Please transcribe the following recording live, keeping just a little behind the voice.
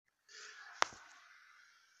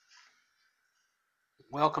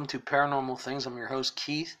Welcome to Paranormal Things. I'm your host,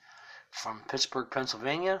 Keith, from Pittsburgh,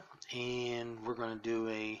 Pennsylvania, and we're going to do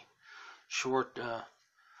a short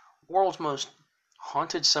World's Most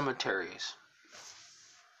Haunted Cemeteries.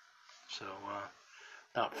 So,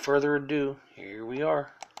 without further ado, here we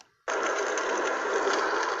are.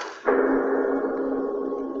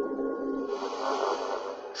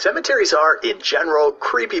 Cemeteries are, in general,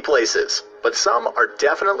 creepy places, but some are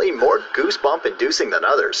definitely more goosebump-inducing than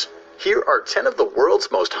others. Here are 10 of the world's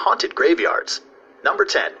most haunted graveyards. Number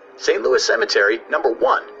 10, St. Louis Cemetery, Number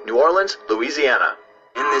 1, New Orleans, Louisiana.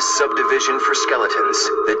 In this subdivision for skeletons,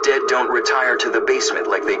 the dead don't retire to the basement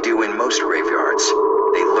like they do in most graveyards.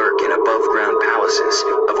 They lurk in above-ground palaces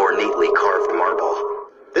of ornately carved marble.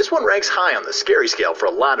 This one ranks high on the scary scale for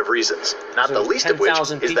a lot of reasons, not the least of which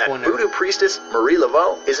is that voodoo priestess Marie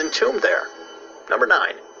Laveau is entombed there. Number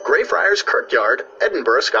 9, Greyfriars Kirkyard,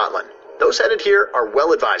 Edinburgh, Scotland. Those headed here are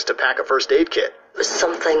well advised to pack a first aid kit. There's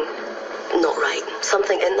something not right.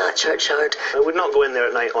 Something in that churchyard. I would not go in there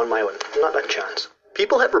at night on my own. Not a chance.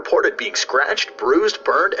 People have reported being scratched, bruised,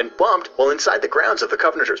 burned, and bumped while inside the grounds of the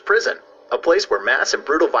Covenanters prison, a place where mass and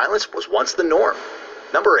brutal violence was once the norm.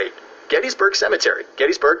 Number 8, Gettysburg Cemetery,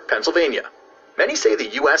 Gettysburg, Pennsylvania. Many say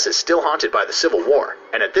the U.S. is still haunted by the Civil War,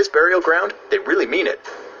 and at this burial ground, they really mean it.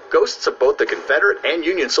 Ghosts of both the Confederate and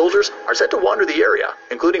Union soldiers are said to wander the area,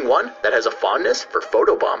 including one that has a fondness for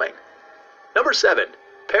photobombing. Number 7,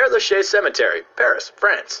 Père Lachaise Cemetery, Paris,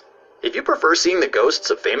 France. If you prefer seeing the ghosts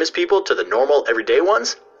of famous people to the normal, everyday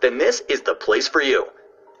ones, then this is the place for you.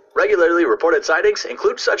 Regularly reported sightings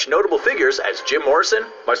include such notable figures as Jim Morrison,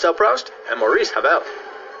 Marcel Proust, and Maurice Havel.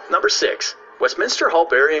 Number 6, Westminster Hall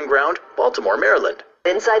Burying Ground, Baltimore, Maryland.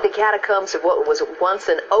 Inside the catacombs of what was once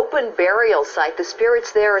an open burial site, the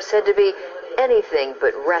spirits there are said to be anything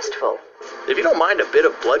but restful. If you don't mind a bit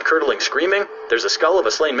of blood-curdling screaming, there's a skull of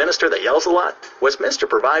a slain minister that yells a lot. Westminster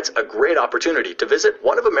provides a great opportunity to visit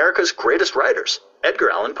one of America's greatest writers, Edgar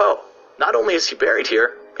Allan Poe. Not only is he buried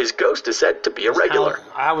here, his ghost is said to be a regular.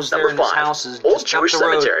 I was there Number in this 5, house. Is Old just Jewish up the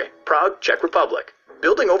road. Cemetery, Prague, Czech Republic.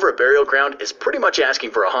 Building over a burial ground is pretty much asking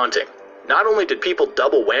for a haunting. Not only did people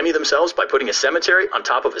double whammy themselves by putting a cemetery on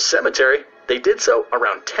top of a cemetery, they did so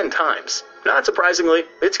around 10 times. Not surprisingly,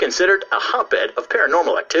 it's considered a hotbed of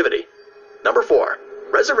paranormal activity. Number 4,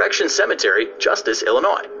 Resurrection Cemetery, Justice,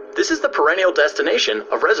 Illinois. This is the perennial destination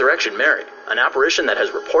of Resurrection Mary, an apparition that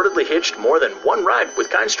has reportedly hitched more than one ride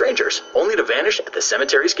with kind strangers, only to vanish at the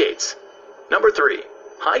cemetery's gates. Number 3,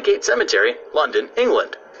 Highgate Cemetery, London,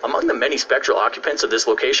 England. Among the many spectral occupants of this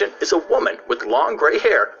location is a woman with long gray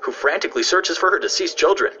hair who frantically searches for her deceased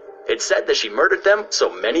children. It's said that she murdered them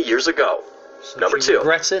so many years ago. So Number 2,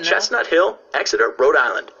 Chestnut Chestnut Hill, Exeter, Rhode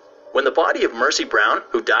Island. When the body of Mercy Brown,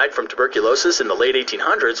 who died from tuberculosis in the late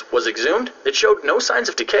 1800s, was exhumed, it showed no signs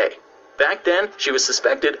of decay. Back then, she was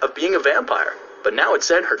suspected of being a vampire, but now it's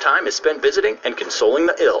said her time is spent visiting and consoling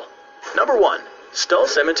the ill. Number 1, Stull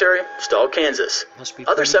Cemetery, Stull, Kansas.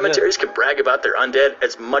 Other cemeteries can brag about their undead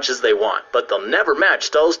as much as they want, but they'll never match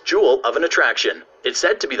Stull's jewel of an attraction. It's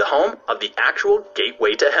said to be the home of the actual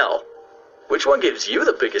gateway to hell. Which one gives you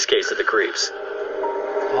the biggest case of the creeps?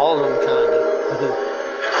 All of them, kinda.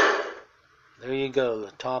 There you go,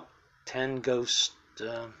 the top 10 ghost,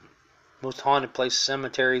 most haunted place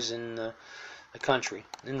cemeteries in the country,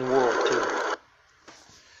 in the world, too.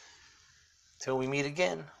 Till we meet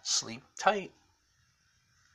again, sleep tight.